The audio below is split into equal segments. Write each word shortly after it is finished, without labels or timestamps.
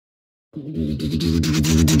You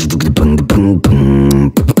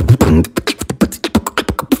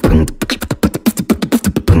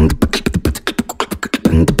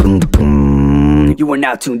are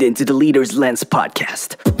now tuned into the Leader's Lens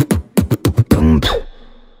podcast.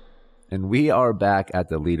 And we are back at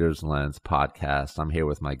the Leader's Lens podcast. I'm here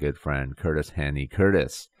with my good friend, Kurtis Hanni.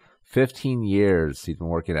 Kurtis, 15 years he's been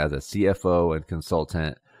working as a CFO and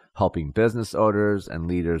consultant, helping business owners and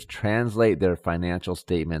leaders translate their financial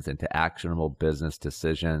statements into actionable business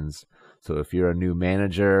decisions. So if you're a new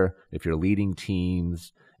manager, if you're leading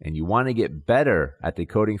teams, and you want to get better at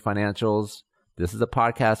decoding financials, this is a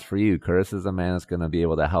podcast for you. Kurtis is a man that's going to be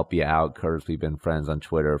able to help you out. Kurtis, we've been friends on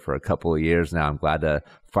Twitter for a couple of years now. I'm glad to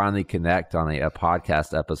finally connect on a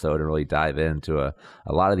podcast episode and really dive into a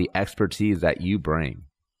lot of the expertise that you bring.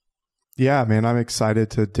 Yeah, man, I'm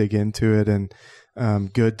excited to dig into it, and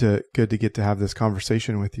good to get to have this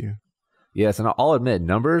conversation with you. Yes, and I'll admit,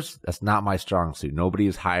 numbers, that's not my strong suit. Nobody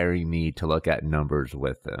is hiring me to look at numbers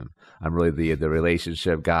with them. I'm really the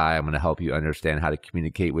relationship guy. I'm going to help you understand how to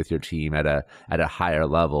communicate with your team at a higher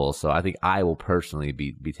level. So I think I will personally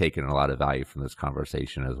be taking a lot of value from this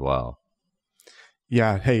conversation as well.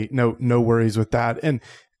 Yeah, hey, no worries with that. And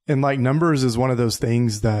like numbers is one of those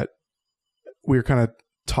things that we were kind of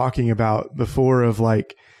talking about before, of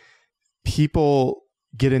like people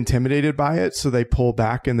get intimidated by it, so they pull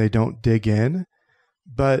back and they don't dig in.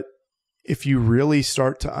 But if you really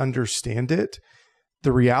start to understand it,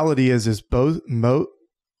 the reality is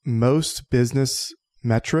most business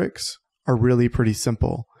metrics are really pretty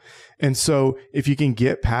simple. And so if you can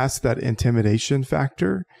get past that intimidation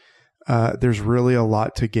factor, there's really a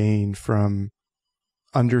lot to gain from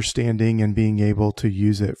understanding and being able to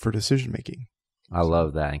use it for decision making. I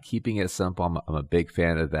love that. And keeping it simple, I'm a big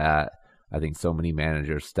fan of that. I think so many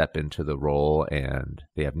managers step into the role and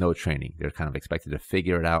they have no training. They're kind of expected to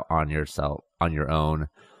figure it out on your own.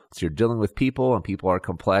 So you're dealing with people, and people are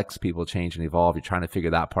complex. People change and evolve. You're trying to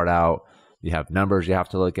figure that part out. You have numbers you have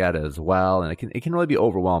to look at as well. And it can really be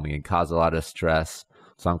overwhelming and cause a lot of stress.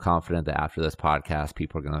 So I'm confident that after this podcast,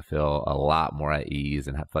 people are going to feel a lot more at ease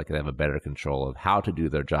and feel like they have a better control of how to do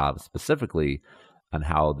their job, specifically on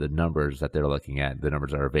how the numbers that they're looking at, the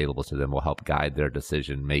numbers that are available to them, will help guide their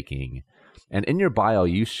decision making. And in your bio,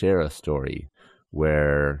 you share a story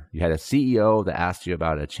where you had a CEO that asked you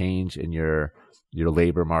about a change in your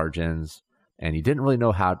labor margins, and you didn't really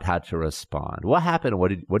know how to respond. What happened? What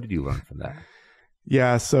did you learn from that?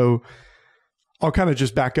 Yeah, so I'll kind of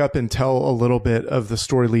just back up and tell a little bit of the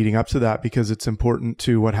story leading up to that, because it's important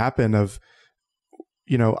to what happened.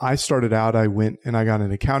 I started out, I went and I got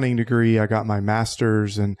an accounting degree, I got my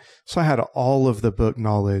master's, and so I had all of the book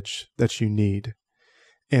knowledge that you need.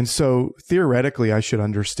 And so theoretically, I should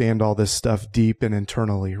understand all this stuff deep and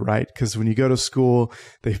internally, right? Because when you go to school,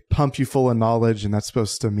 they pump you full of knowledge, and that's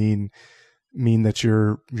supposed to mean that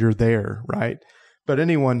you're there, right? But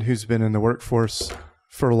anyone who's been in the workforce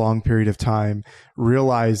for a long period of time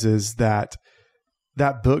realizes that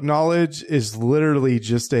book knowledge is literally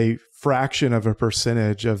just a fraction of a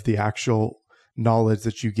percentage of the actual knowledge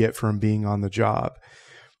that you get from being on the job.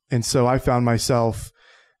 And so I found myself,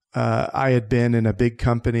 I had been in a big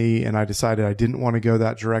company and I decided I didn't want to go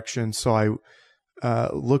that direction. So I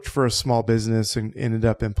looked for a small business and ended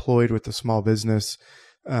up employed with a small business,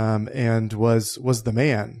 and was the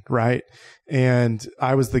man, right? And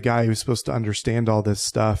I was the guy who was supposed to understand all this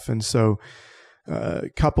stuff. And so a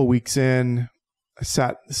couple weeks in, the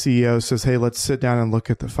CEO says, hey, let's sit down and look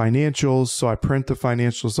at the financials. So I print the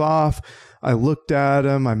financials off. I looked at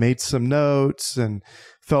them. I made some notes and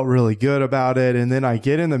felt really good about it. And then I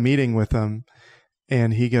get in the meeting with him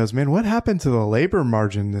and he goes, man, what happened to the labor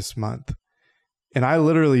margin this month? And I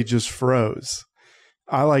literally just froze.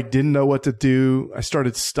 I didn't know what to do. I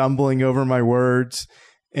started stumbling over my words.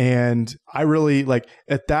 And I really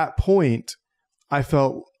at that point, I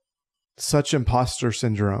felt such imposter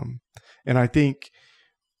syndrome. And I think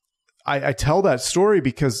I tell that story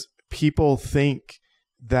because people think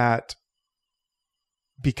that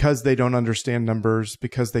because they don't understand numbers,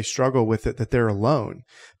 because they struggle with it, that they're alone.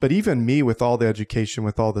 But even me, with all the education,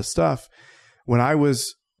 with all the stuff, when it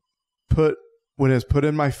was put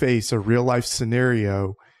in my face, a real life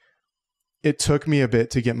scenario, it took me a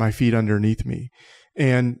bit to get my feet underneath me.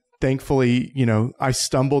 And thankfully, I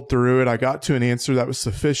stumbled through it. I got to an answer that was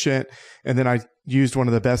sufficient. And then I used one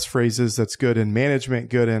of the best phrases that's good in management,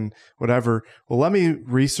 good in whatever. Well, let me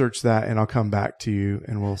research that and I'll come back to you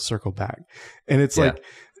and we'll circle back. And it's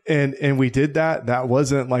and we did that. That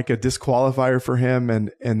wasn't like a disqualifier for him.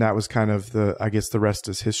 And that was kind of I guess the rest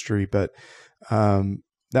is history. But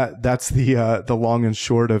that's the long and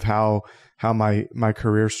short of how how my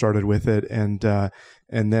career started with it. And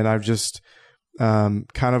then I've just, kind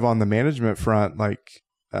of on the management front, like,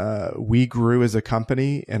 we grew as a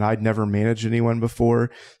company and I'd never managed anyone before.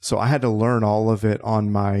 So I had to learn all of it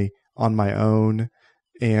on my own.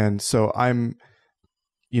 And so I'm,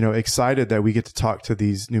 excited that we get to talk to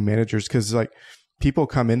these new managers, because like people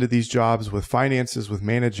come into these jobs with finances, with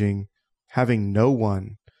managing, having no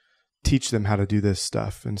one teach them how to do this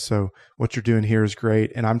stuff. And so what you're doing here is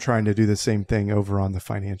great. And I'm trying to do the same thing over on the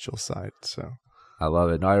financial side. So I love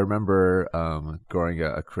it. No, I remember growing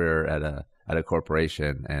a career at a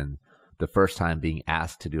corporation, and the first time being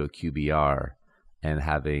asked to do a QBR and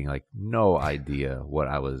having like no idea what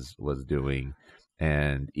I was doing.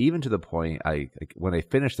 And even to the point, when I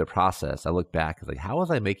finished the process, I look back, it's like, how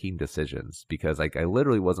was I making decisions? Because like I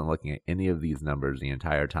literally wasn't looking at any of these numbers the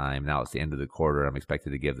entire time. Now it's the end of the quarter. I'm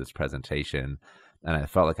expected to give this presentation, and I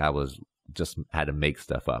felt like I was just had to make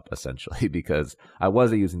stuff up essentially because I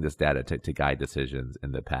wasn't using this data to guide decisions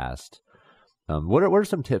in the past. What are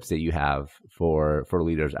some tips that you have for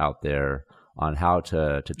leaders out there on how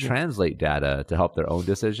to translate data to help their own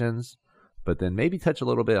decisions? But then maybe touch a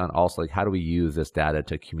little bit on also like how do we use this data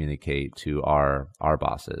to communicate to our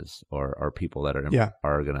bosses or people that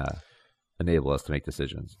are going to enable us to make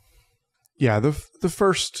decisions? Yeah, the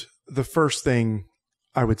first thing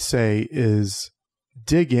I would say is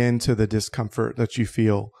dig into the discomfort that you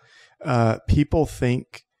feel. People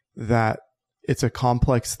think that it's a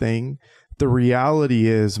complex thing. The reality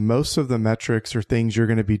is most of the metrics or things you're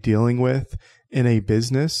going to be dealing with in a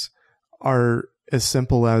business are as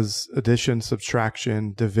simple as addition,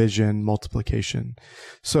 subtraction, division, multiplication.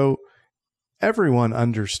 So everyone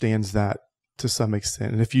understands that to some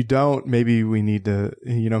extent. And if you don't, maybe we need to,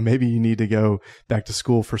 maybe you need to go back to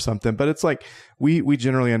school for something. But it's like we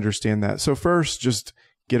generally understand that. So first, just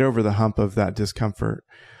get over the hump of that discomfort.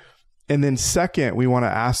 And then second, we want to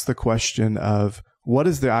ask the question of what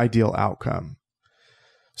is the ideal outcome?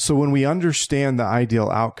 So when we understand the ideal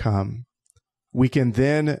outcome, we can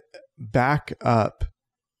then back up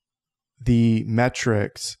the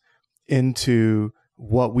metrics into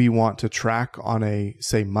what we want to track on a,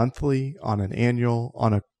 say, monthly, on an annual,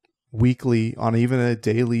 on a weekly, on even a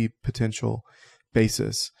daily potential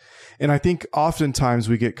basis. And I think oftentimes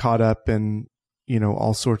we get caught up in,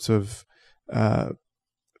 all sorts of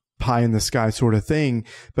pie in the sky sort of thing.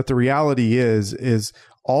 But the reality is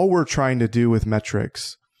all we're trying to do with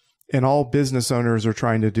metrics, and all business owners are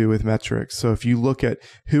trying to do with metrics. So if you look at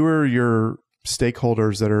who are your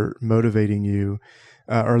stakeholders that are motivating you,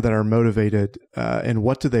 or that are motivated, and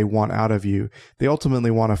what do they want out of you? They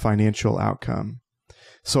ultimately want a financial outcome.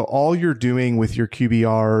 So all you're doing with your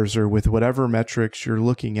QBRs or with whatever metrics you're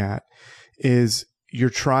looking at is you're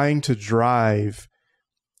trying to drive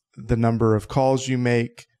the number of calls you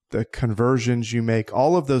make, the conversions you make.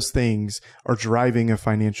 All of those things are driving a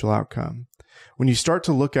financial outcome. When you start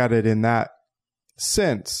to look at it in that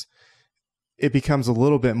sense, it becomes a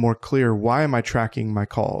little bit more clear. Why am I tracking my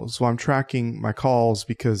calls? Well, I'm tracking my calls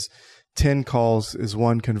because 10 calls is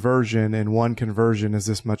one conversion, and one conversion is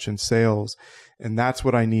this much in sales. And that's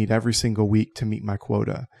what I need every single week to meet my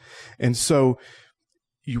quota. And so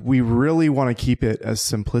we really want to keep it as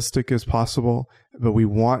simplistic as possible, but we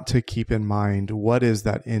want to keep in mind what is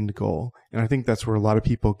that end goal. And I think that's where a lot of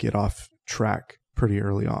people get off track pretty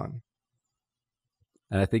early on.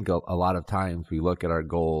 And I think a lot of times we look at our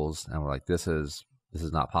goals and we're like, this is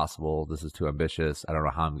not possible. This is too ambitious. I don't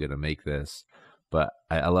know how I'm going to make this. But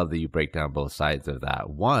I love that you break down both sides of that.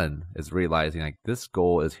 One is realizing like this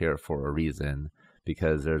goal is here for a reason,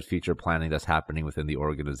 because there's future planning that's happening within the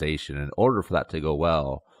organization. In order for that to go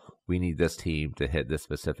well, we need this team to hit this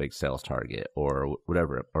specific sales target or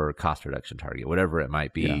whatever, or cost reduction target, whatever it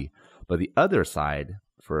might be. Yeah. But the other side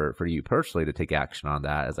for you personally to take action on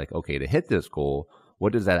that is like, okay, to hit this goal,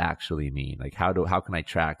 what does that actually mean? Like how can I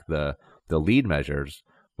track the lead measures,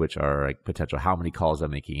 which are like potential, how many calls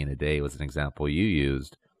I'm making in a day was an example you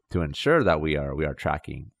used, to ensure that we are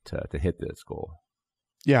tracking to hit this goal.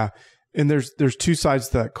 Yeah. And there's two sides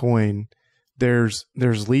to that coin. There's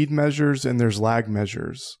lead measures and there's lag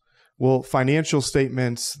measures. Well, financial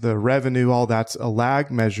statements, the revenue, all that's a lag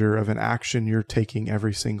measure of an action you're taking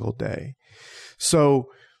every single day. So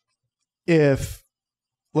if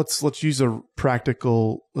let's use a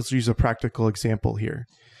practical example here.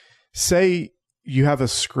 Say you have a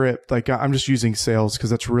script, like I'm just using sales because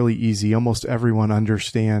that's really easy. Almost everyone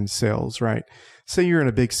understands sales, right? Say you're in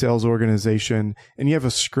a big sales organization and you have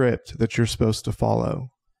a script that you're supposed to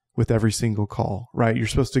follow with every single call, right? You're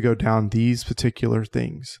supposed to go down these particular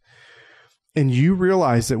things. And you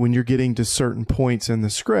realize that when you're getting to certain points in the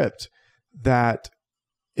script, that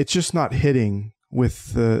it's just not hitting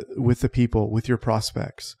with the people, with your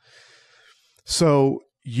prospects. So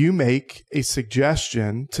you make a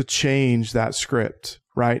suggestion to change that script,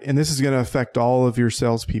 right? And this is going to affect all of your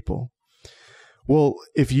salespeople. Well,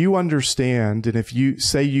 if you understand, and if you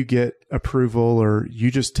say you get approval, or you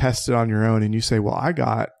just test it on your own and you say, well, I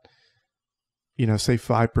got, say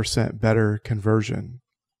 5% better conversion.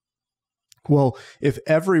 Well, if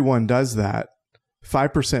everyone does that,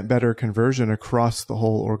 5% better conversion across the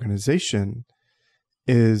whole organization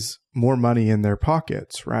is more money in their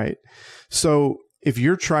pockets, right? So if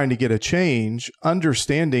you're trying to get a change,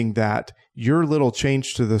 understanding that your little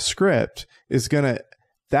change to the script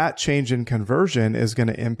that change in conversion is going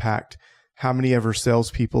to impact how many ever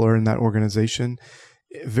salespeople are in that organization.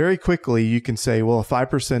 Very quickly, you can say, well, a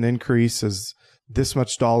 5% increase is this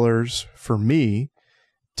much dollars for me.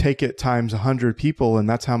 Take it times 100 people, and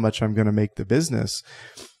that's how much I'm going to make the business.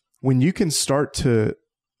 When you can start to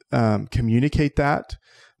communicate that,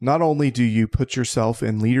 not only do you put yourself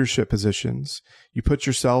in leadership positions, you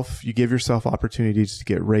give yourself opportunities to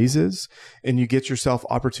get raises, and you get yourself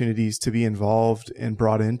opportunities to be involved and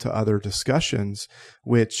brought into other discussions,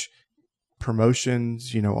 which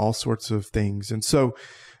promotions, all sorts of things. And so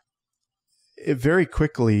it very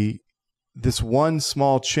quickly, this one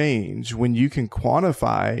small change, when you can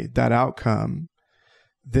quantify that outcome,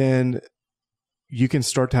 then you can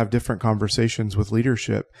start to have different conversations with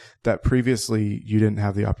leadership that previously you didn't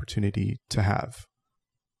have the opportunity to have.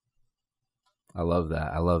 I love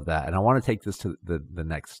that. And I want to take this to the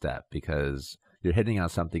next step, because you're hitting on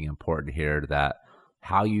something important here, that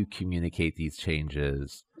how you communicate these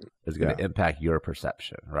changes is going to impact your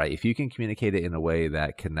perception, right? If you can communicate it in a way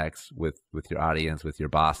that connects with your audience, with your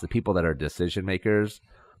boss, the people that are decision makers,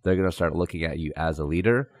 they're going to start looking at you as a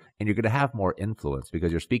leader, and you're going to have more influence because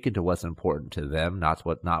you're speaking to what's important to them, not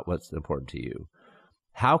what's important to you.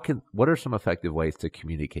 What are some effective ways to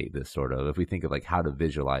communicate this sort of, if we think of like how to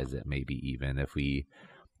visualize it, maybe even if we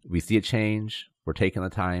see a change, we're taking the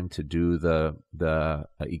time to do the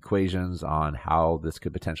equations on how this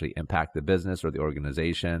could potentially impact the business or the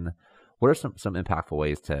organization. What are some impactful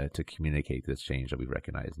ways to communicate this change that we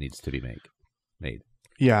recognize needs to be made?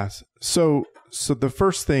 Yes. So the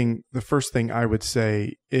first thing I would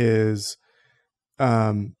say is,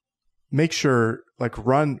 make sure, like,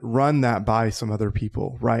 run that by some other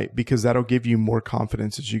people, right? Because that'll give you more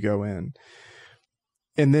confidence as you go in.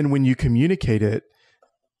 And then when you communicating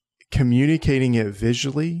it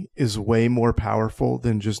visually is way more powerful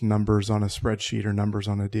than just numbers on a spreadsheet or numbers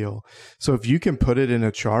on a deal. So if you can put it in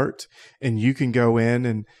a chart, and you can go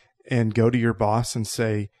in and go to your boss and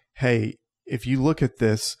say, hey, if you look at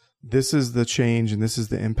this is the change and this is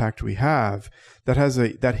the impact we have,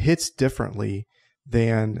 that hits differently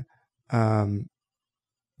than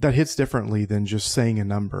just saying a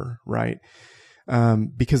number, right?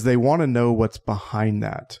 Because they want to know what's behind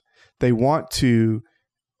that.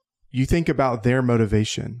 You think about their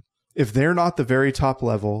motivation. If they're not the very top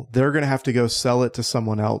level, they're going to have to go sell it to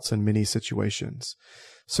someone else in many situations.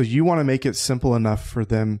 So you want to make it simple enough for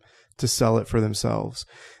them to sell it for themselves.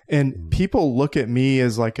 And people look at me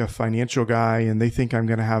as like a financial guy, and they think I'm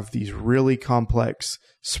going to have these really complex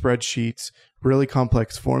spreadsheets, really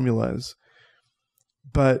complex formulas.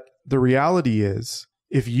 But the reality is,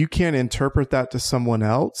 if you can't interpret that to someone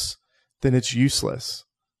else, then it's useless.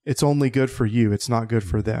 It's only good for you. It's not good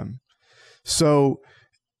for them. So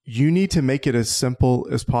you need to make it as simple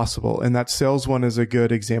as possible. And that sales one is a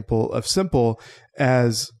good example of simple,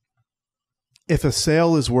 as if a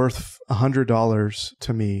sale is worth $100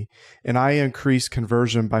 to me and I increase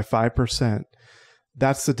conversion by 5%,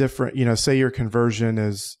 that's the different, say your conversion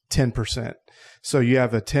is 10%. So you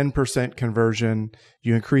have a 10% conversion,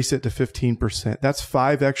 you increase it to 15%. That's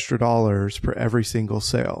 $5 extra per every single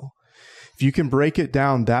sale. If you can break it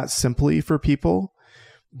down that simply for people,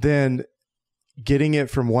 then getting it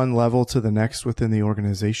from one level to the next within the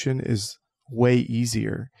organization is way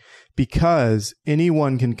easier, because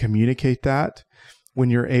anyone can communicate that when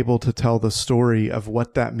you're able to tell the story of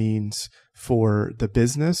what that means for the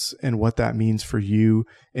business and what that means for you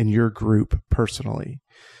and your group personally.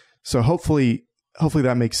 So hopefully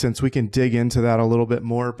that makes sense. We can dig into that a little bit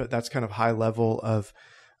more, but that's kind of high level of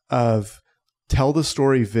tell the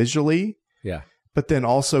story visually. Yeah. But then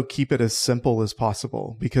also keep it as simple as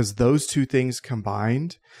possible, because those two things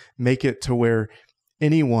combined make it to where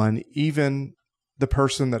anyone, even the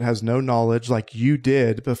person that has no knowledge like you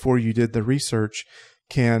did before you did the research,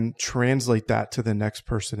 can translate that to the next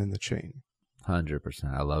person in the chain. 100%.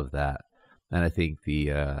 I love that. And I think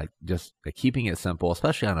just keeping it simple,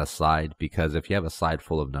 especially on a slide, because if you have a slide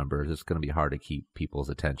full of numbers, it's going to be hard to keep people's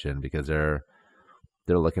attention, because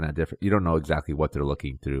they're looking at different, you don't know exactly what they're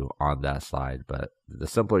looking through on that slide, but the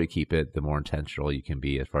simpler you keep it, the more intentional you can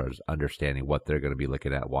be as far as understanding what they're going to be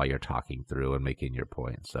looking at while you're talking through and making your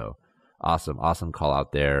point. So awesome call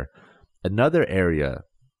out there. Another area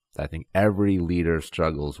I think every leader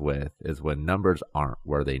struggles with is when numbers aren't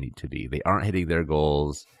where they need to be. They aren't hitting their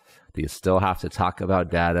goals. They still have to talk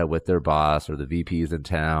about data with their boss or the VPs in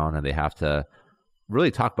town, and they have to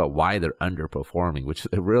really talk about why they're underperforming, which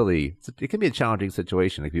it can be a challenging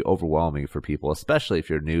situation. It can be overwhelming for people, especially if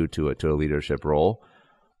you're new to a leadership role.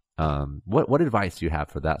 What advice do you have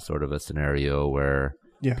for that sort of a scenario where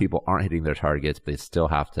people aren't hitting their targets, but they still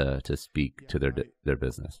have to speak to their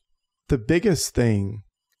business? The biggest thing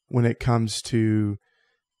when it comes to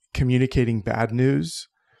communicating bad news,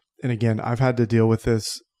 and again, I've had to deal with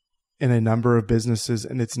this in a number of businesses,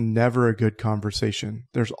 and it's never a good conversation.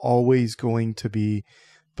 There's always going to be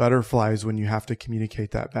butterflies when you have to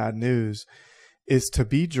communicate that bad news, is to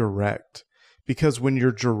be direct. Because when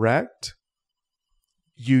you're direct,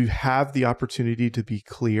 you have the opportunity to be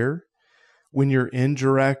clear. When you're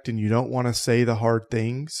indirect and you don't want to say the hard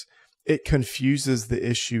things, it confuses the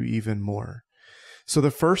issue even more. So the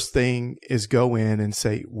first thing is go in and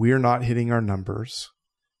say, we're not hitting our numbers.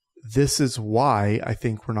 This is why I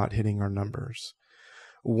think we're not hitting our numbers.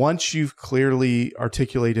 Once you've clearly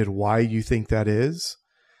articulated why you think that is,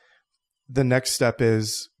 the next step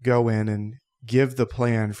is go in and give the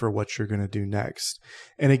plan for what you're going to do next.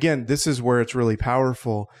 And again, this is where it's really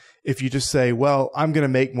powerful. If you just say, well, I'm going to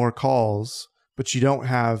make more calls, but you don't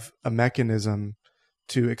have a mechanism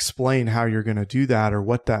to explain how you're going to do that or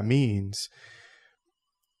what that means,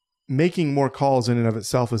 making more calls in and of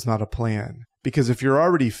itself is not a plan. Because if you're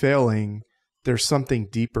already failing, there's something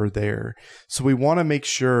deeper there. So we want to make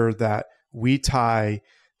sure that we tie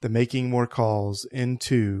the making more calls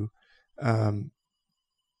into the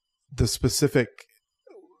specific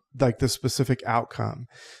outcome.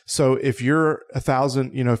 So if you're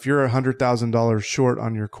 $100,000 short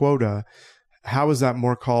on your quota, how is that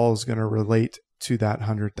more calls going to relate to that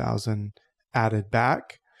 100,000 added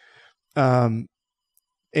back? And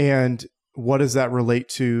what does that relate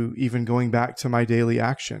to, even going back to my daily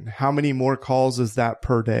action? How many more calls is that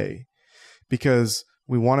per day? Because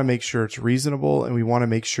we want to make sure it's reasonable, and we want to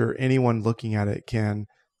make sure anyone looking at it can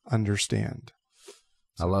understand.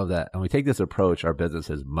 I love that. And we take this approach, our business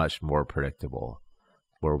is much more predictable,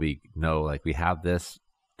 where we know, like, we have this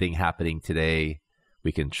thing happening today.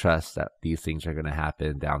 We can trust that these things are going to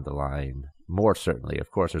happen down the line. More certainly, of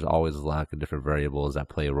course, there's always luck and different variables that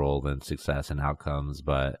play a role in success and outcomes,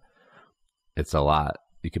 but it's a lot.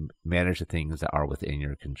 You can manage the things that are within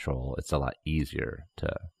your control. It's a lot easier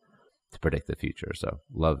to predict the future. So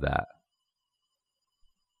love that.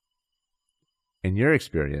 In your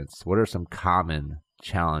experience, what are some common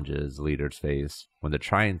challenges leaders face when they're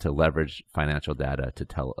trying to leverage financial data to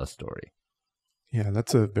tell a story? Yeah,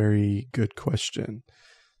 that's a very good question.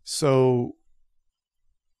 So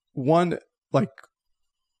one,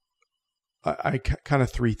 I kind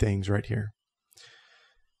of three things right here.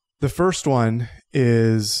 The first one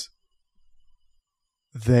is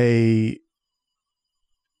they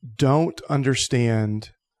don't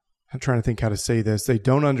understand, I'm trying to think how to say this. They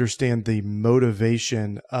don't understand the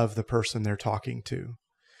motivation of the person they're talking to,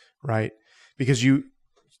 right? Because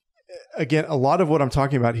again, a lot of what I'm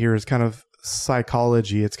talking about here is kind of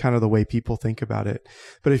psychology. It's kind of the way people think about it.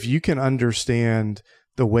 But if you can understand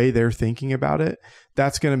the way they're thinking about it,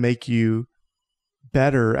 that's going to make you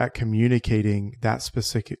better at communicating that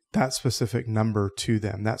specific number to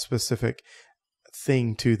them, that specific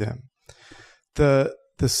thing to them. The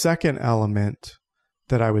second element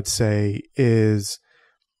that I would say is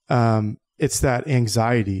it's that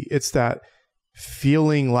anxiety. It's that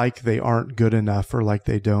feeling like they aren't good enough or like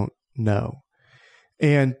they don't know.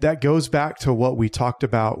 And that goes back to what we talked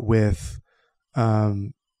about with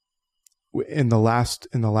in the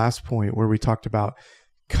last point, where we talked about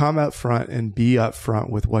come up front and be up front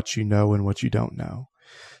with what you know and what you don't know.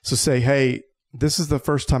 So say, hey, this is the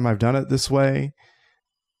first time I've done it this way.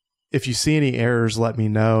 If you see any errors, let me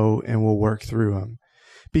know and we'll work through them.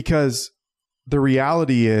 Because the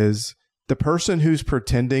reality is the person who's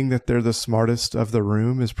pretending that they're the smartest of the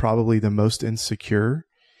room is probably the most insecure.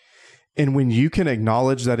 And when you can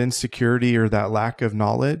acknowledge that insecurity or that lack of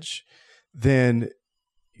knowledge, then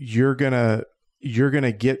you're going to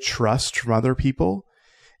get trust from other people,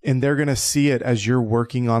 and they're going to see it as you're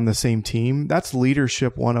working on the same team. That's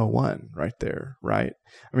leadership 101 right there, right?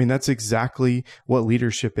 I mean, that's exactly what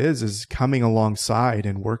leadership is coming alongside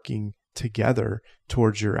and working together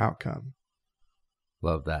towards your outcome.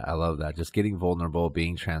 Love that. I love that. Just getting vulnerable,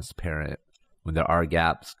 being transparent. When there are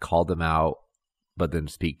gaps, call them out, but then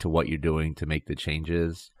speak to what you're doing to make the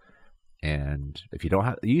changes. And if you don't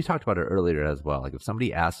have, you talked about it earlier as well. Like if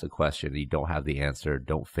somebody asks a question and you don't have the answer,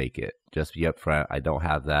 don't fake it. Just be upfront. I don't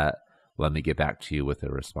have that. Let me get back to you with a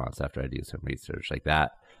response after I do some research. Like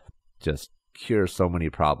that just cures so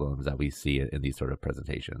many problems that we see in these sort of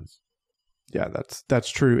presentations. Yeah,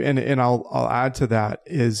 that's true. And I'll add to that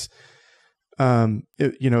is,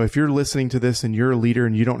 if you're listening to this and you're a leader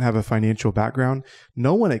and you don't have a financial background,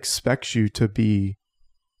 no one expects you to be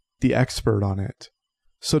the expert on it.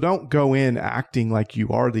 So don't go in acting like you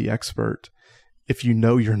are the expert if you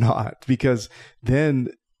know you're not, because then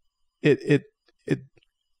it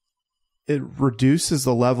reduces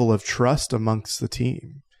the level of trust amongst the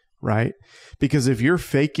team, right? Because if you're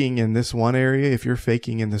faking in this one area, if you're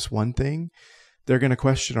faking in this one thing, they're going to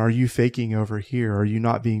question, are you faking over here? Are you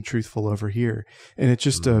not being truthful over here? And it's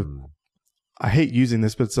just I hate using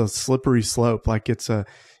this, but it's a slippery slope. Like it's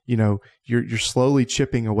you're slowly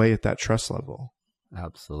chipping away at that trust level.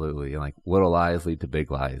 Absolutely. And like little lies lead to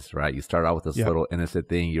big lies, right? You start out with this little innocent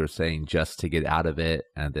thing you're saying just to get out of it.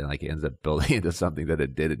 And then like it ends up building into something that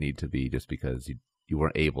it didn't need to be just because you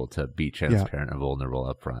weren't able to be transparent and vulnerable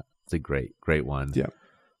up front. It's a great one. Yeah.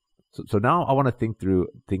 So now I want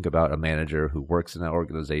to think about a manager who works in an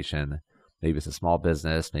organization. Maybe it's a small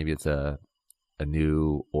business. Maybe it's a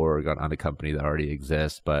new org on a company that already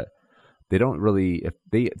exists, but they don't really, if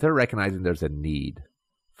they're recognizing there's a need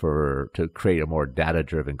to create a more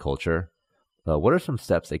data-driven culture. What are some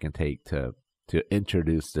steps they can take to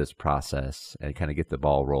introduce this process and kind of get the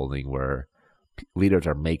ball rolling where leaders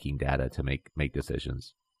are making data to make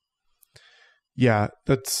decisions? Yeah,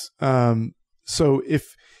 that's so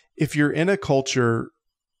if you're in a culture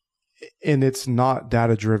and it's not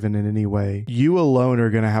data-driven in any way, you alone are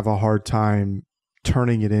going to have a hard time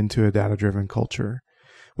turning it into a data-driven culture.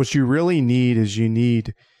 What you really need is you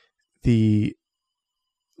need the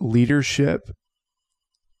leadership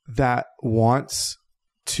that wants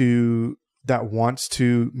to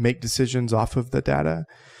make decisions off of the data.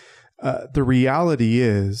 The reality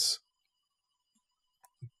is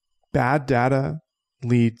bad data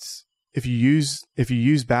leads, if you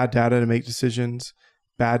use bad data to make decisions,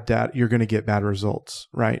 you're going to get bad results,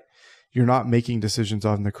 right? You're not making decisions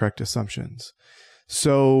on the correct assumptions.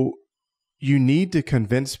 So you need to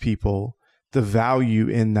convince people the value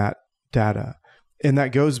in that data. And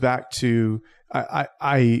that goes back to,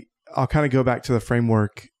 I'll kind of go back to the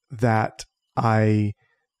framework that I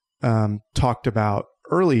talked about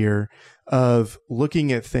earlier of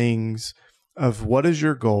looking at things of what is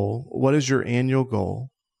your goal? What is your annual goal?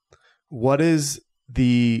 What is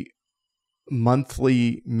the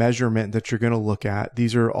monthly measurement that you're going to look at?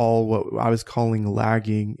 These are all what I was calling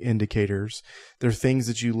lagging indicators. They're things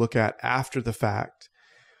that you look at after the fact.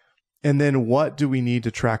 And then what do we need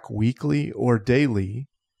to track weekly or daily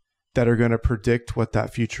that are going to predict what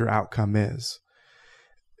that future outcome is?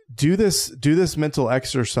 Do this mental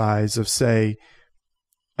exercise of say,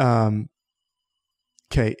 okay,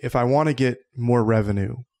 if I want to get more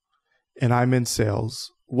revenue and I'm in sales,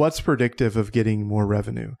 what's predictive of getting more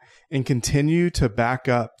revenue? And continue to back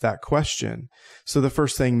up that question. So the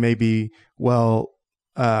first thing may be,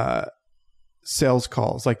 sales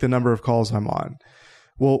calls, like the number of calls I'm on.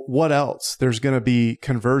 Well, what else? There's going to be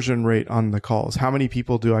conversion rate on the calls. How many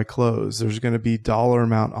people do I close? There's going to be dollar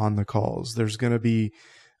amount on the calls. There's going to be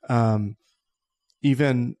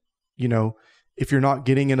even, if you're not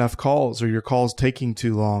getting enough calls or your calls taking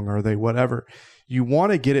too long or they whatever, you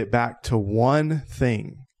want to get it back to one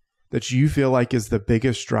thing that you feel like is the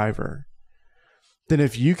biggest driver. Then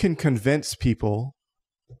if you can convince people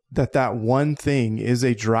that one thing is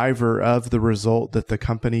a driver of the result that the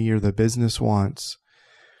company or the business wants,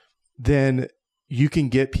 then you can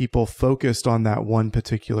get people focused on that one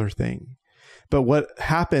particular thing. But what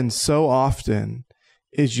happens so often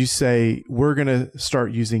is you say, we're going to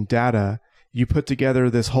start using data. You put together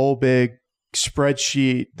this whole big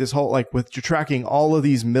spreadsheet, you're tracking all of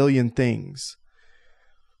these million things,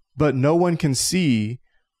 but no one can see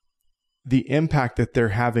the impact that they're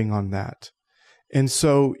having on that. And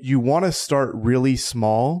so you want to start really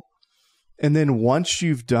small. And then once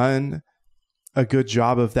you've done a good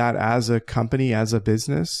job of that as a company, as a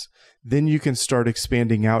business, then you can start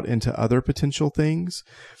expanding out into other potential things.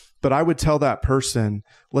 But I would tell that person,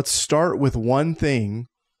 let's start with one thing,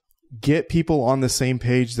 get people on the same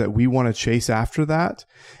page that we want to chase after that,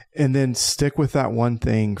 and then stick with that one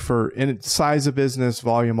thing and size of business,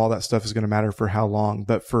 volume, all that stuff is going to matter for how long,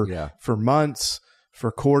 but for months, for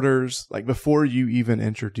quarters, like before you even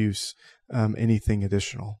introduce anything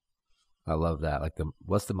additional. I love that. Like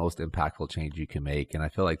what's the most impactful change you can make? And I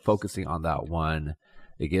feel like focusing on that one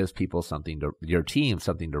It gives people your team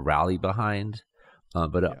something to rally behind,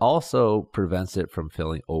 but it also prevents it from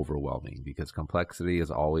feeling overwhelming, because complexity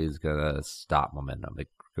is always going to stop momentum. Like,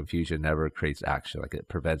 confusion never creates action, like it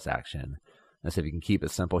prevents action. And so if you can keep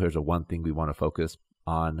it simple, here's the one thing we want to focus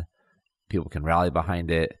on. People can rally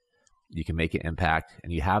behind it. You can make an impact,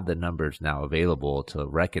 and you have the numbers now available to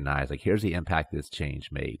recognize, like, here's the impact this change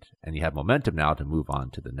made, and you have momentum now to move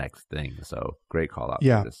on to the next thing. So great call out.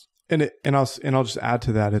 Yeah. For this. And I'll just add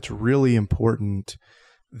to that. It's really important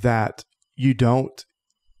that you don't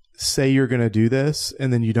say you're going to do this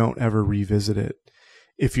and then you don't ever revisit it.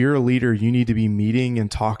 If you're a leader, you need to be meeting and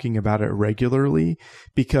talking about it regularly,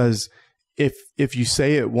 because if you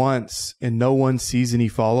say it once and no one sees any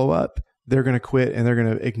follow-up, they're going to quit and they're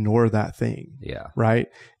going to ignore that thing. Yeah. Right.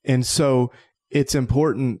 And so it's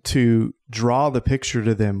important to draw the picture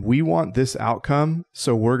to them. We want this outcome,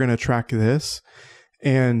 so we're going to track this,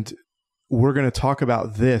 and we're going to talk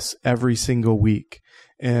about this every single week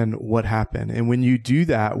and what happened. And when you do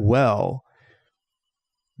that well,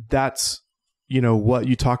 that's, what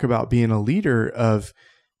you talk about being a leader of.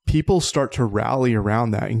 People start to rally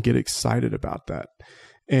around that and get excited about that.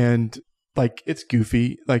 And like, it's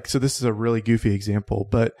goofy. Like, so this is a really goofy example,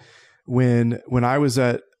 but when I was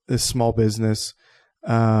at this small business,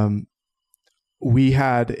 we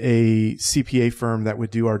had a CPA firm that would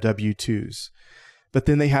do our W-2s, but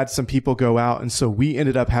then they had some people go out. And so we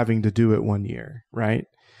ended up having to do it one year. Right.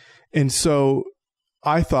 And so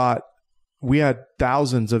I thought we had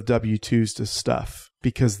thousands of W-2s to stuff,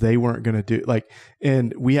 because they weren't going to do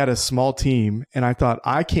and we had a small team, and I thought,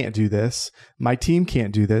 I can't do this. My team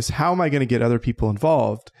can't do this. How am I going to get other people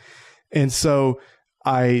involved? And so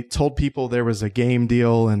I told people there was a game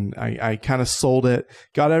deal, and I kind of sold it,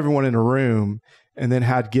 got everyone in a room, and then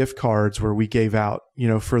had gift cards where we gave out,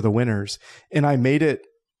 for the winners. And I made it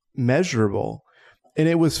measurable. And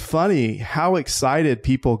it was funny how excited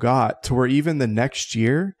people got to where even the next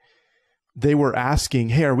year, they were asking,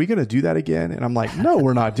 hey, are we going to do that again? And I'm like, no,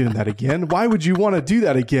 we're not doing that again. Why would you want to do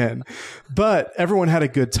that again? But everyone had a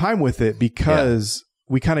good time with it, because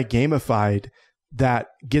we kind of gamified that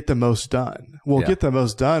get the most done. Well, get the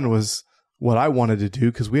most done was what I wanted to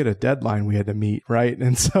do, because we had a deadline we had to meet. Right.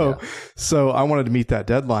 And so I wanted to meet that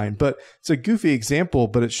deadline. But it's a goofy example,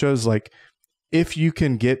 but it shows, like, if you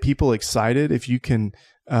can get people excited, if you can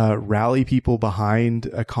rally people behind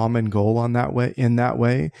a common goal in that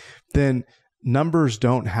way, then numbers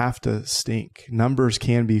don't have to stink. Numbers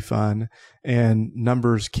can be fun, and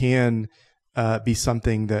numbers can be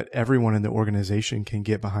something that everyone in the organization can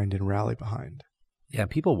get behind and rally behind. Yeah,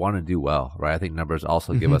 people want to do well, right? I think numbers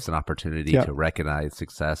also give us an opportunity to recognize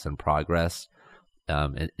success and progress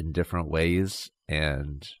in different ways.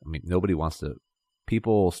 And I mean,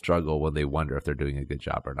 people struggle when they wonder if they're doing a good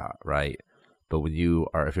job or not, right? But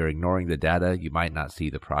if you're ignoring the data, you might not see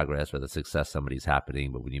the progress or the success somebody's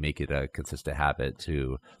happening. But when you make it a consistent habit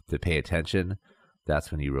to pay attention,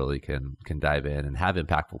 that's when you really can dive in and have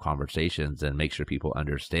impactful conversations and make sure people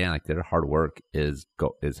understand, like, their hard work is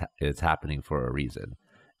happening for a reason,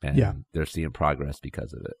 and they're seeing progress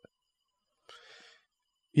because of it.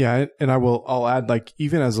 Yeah, and I'll add, like,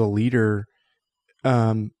 even as a leader,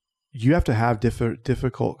 you have to have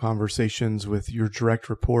difficult conversations with your direct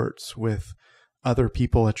reports, with other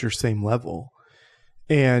people at your same level.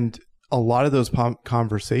 And a lot of those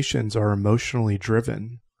conversations are emotionally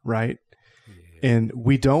driven, right? Yeah. And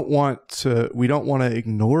we don't want to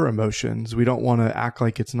ignore emotions. We don't want to act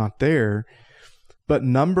like it's not there. But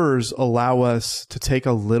numbers allow us to take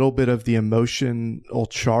a little bit of the emotional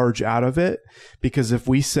charge out of it, because if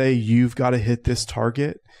we say you've got to hit this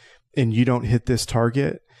target and you don't hit this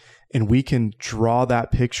target, and we can draw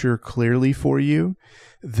that picture clearly for you,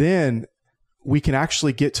 then we can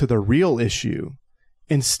actually get to the real issue,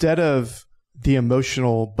 instead of the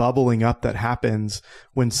emotional bubbling up that happens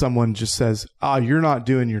when someone just says, you're not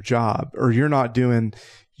doing your job, or you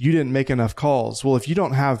didn't make enough calls. Well, if you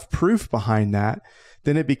don't have proof behind that,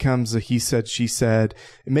 then it becomes a he said, she said.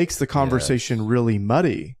 It makes the conversation really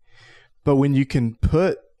muddy. But when you can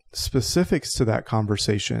put specifics to that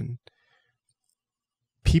conversation,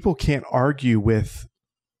 people can't argue with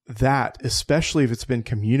that, especially if it's been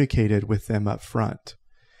communicated with them up front.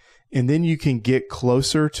 And then you can get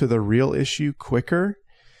closer to the real issue quicker.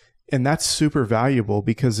 And that's super valuable,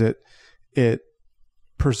 because it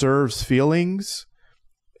preserves feelings.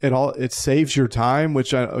 It saves your time,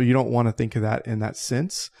 which you don't want to think of that in that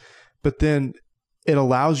sense. But then it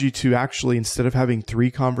allows you to actually, instead of having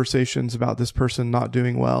 3 conversations about this person not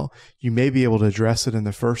doing well, you may be able to address it in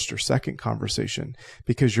the first or second conversation,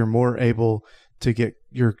 because you're more able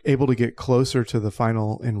you're able to get closer to the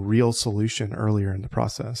final and real solution earlier in the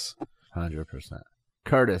process. 100%.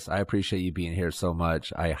 Kurtis, I appreciate you being here so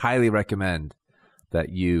much. I highly recommend that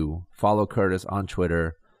you follow Kurtis on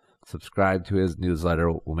Twitter, subscribe to his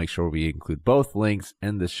newsletter. We'll make sure we include both links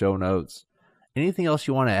in the show notes. Anything else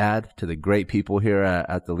you want to add to the great people here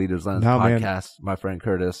at the Leaders Lens podcast, my friend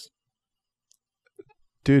Kurtis?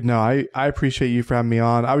 Dude, no, I appreciate you for having me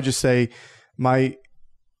on. I would just say my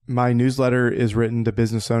newsletter is written to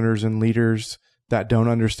business owners and leaders that don't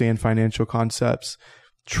understand financial concepts.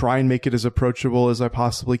 Try and make it as approachable as I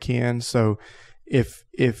possibly can. So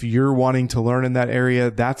if you're wanting to learn in that area,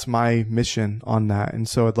 that's my mission on that. And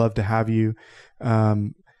so I'd love to have you.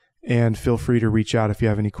 And feel free to reach out if you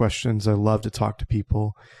have any questions. I love to talk to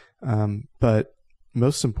people. But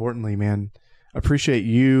most importantly, man, appreciate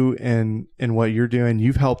you and what you're doing.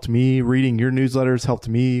 You've helped me. Reading your newsletters helped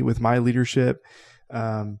me with my leadership.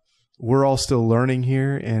 We're all still learning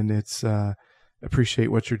here, and it's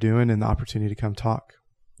appreciate what you're doing and the opportunity to come talk.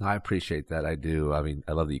 I appreciate that. I do. I mean,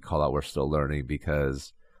 I love that you call out we're still learning,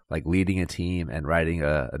 because like leading a team and writing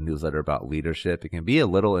a newsletter about leadership, it can be a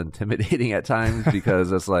little intimidating at times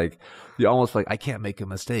because it's like, you almost like, I can't make a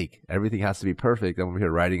mistake. Everything has to be perfect. I'm over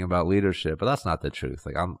here writing about leadership, but that's not the truth.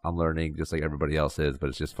 Like I'm learning just like everybody else is, but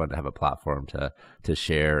it's just fun to have a platform to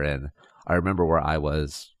share. And I remember where I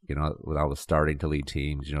was, when I was starting to lead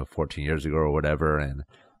teams, 14 years ago or whatever. And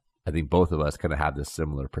I think both of us kind of have this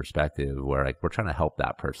similar perspective where like, we're trying to help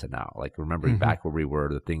that person out. Like remembering back where we were,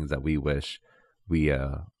 the things that we wish we,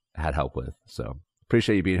 had help with. So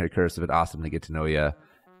appreciate you being here, Kurtis. It's been awesome to get to know you.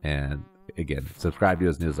 And again, subscribe to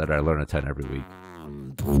his newsletter. I learn a ton every week.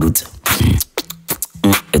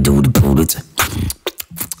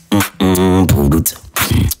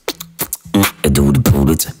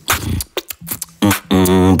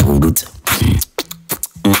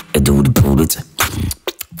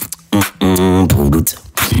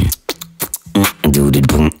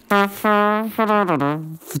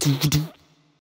 Do